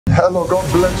Hello,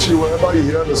 God bless you wherever you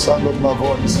hear the sound of my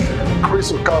voice.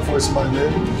 Chris Okafor is my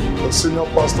name, the senior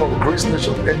pastor of Grace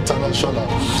Nation International.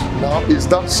 Now, is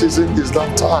that season, is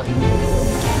that time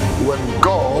when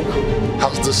God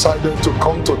has decided to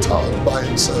come to town by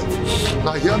himself.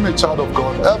 Now hear me, child of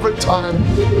God, every time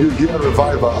you hear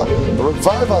revival,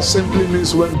 revival simply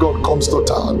means when God comes to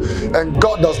town. And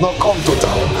God does not come to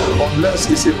town unless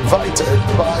he's invited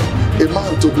by a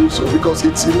man to do so, because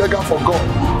it's illegal for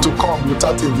God to come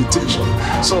without invitation.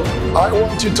 So I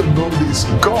want you to know this: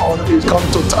 God is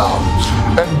come to town.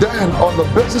 And then on the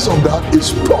basis of that, he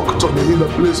spoke to me in a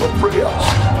place of prayer.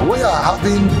 We are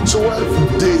having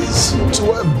 12 days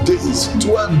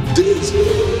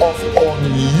of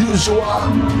unusual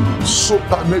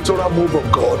supernatural move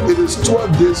of God. It is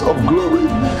 12 days of glory.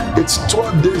 It's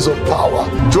 12 days of power.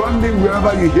 Join me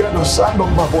wherever you hear the sound of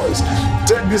my voice.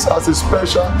 Take this as a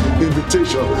special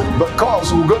invitation,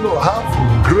 because we're going to have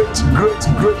great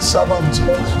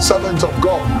servants of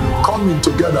God coming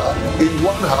together in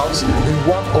one house, in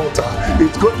one altar.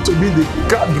 It's going to be the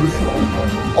gathering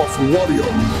of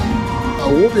warriors.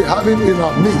 We'll be having in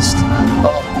our midst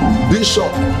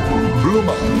Bishop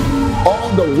Bloomer, all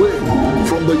the way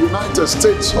from the United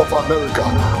States of America.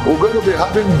 We're going to be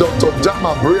having Dr.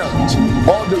 Dama Bryant,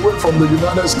 all the way from the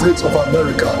United States of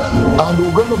America. And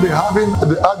we're going to be having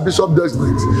the Archbishop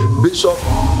Designate, Bishop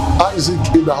Isaac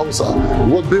Idahosa,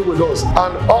 will be with us.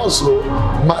 And also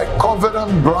my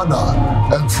covenant brother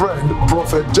and friend,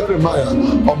 Prophet Jeremiah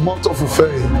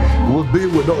Omotofufeyi, will be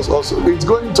with us also. It's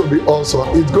going to be awesome.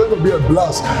 It's going to be a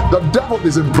blast. The devil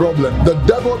is in problem. The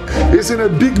devil is in a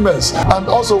big mess. And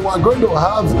also we're going to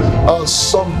have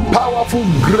some powerful,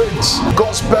 great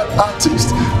gospel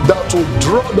artists that will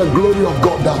draw the glory of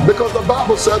God down. Because the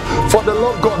Bible said, for the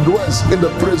Lord God dwells in the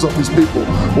praise of his people.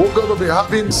 We're going to be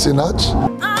having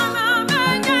Sinach.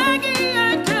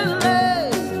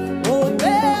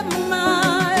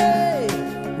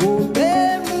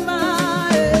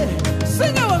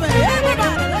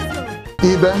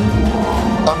 Eben,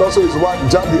 and also his wife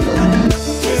Jadila.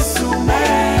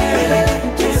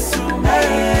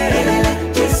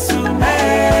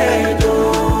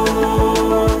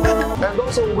 And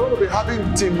also we're going to be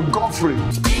having Tim Godfrey.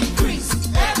 Increase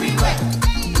everywhere.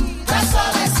 That's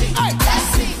all I see.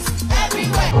 Blessings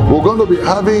everywhere. We're going to be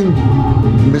having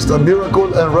Mr.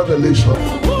 Miracle and Revelation.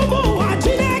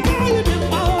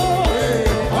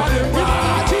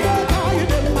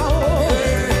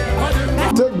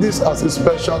 Take this as a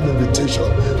special invitation.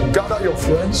 Gather your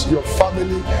friends, your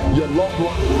family, your loved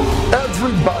one,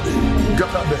 everybody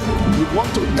gather them. We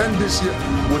want to end this year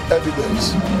with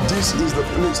evidence. This is the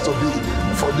place to be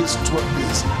for these 12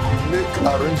 days. Make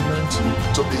arrangements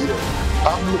to be here.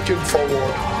 I'm looking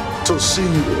forward to see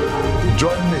you.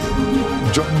 Join me.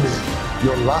 Join me.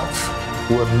 Your life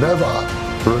will never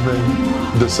remain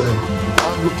the same.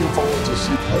 I'm looking forward to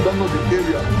see you. I don't know the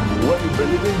area where you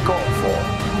believe in God for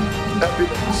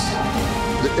evidence,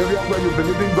 the area where you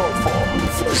believe in God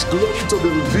for His glory to be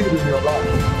revealed in your life.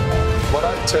 But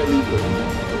I tell you,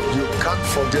 you can't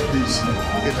forget this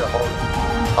in a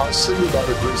hurry. I'll see you by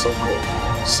the grace of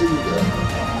God. See you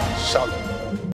there. Shalom.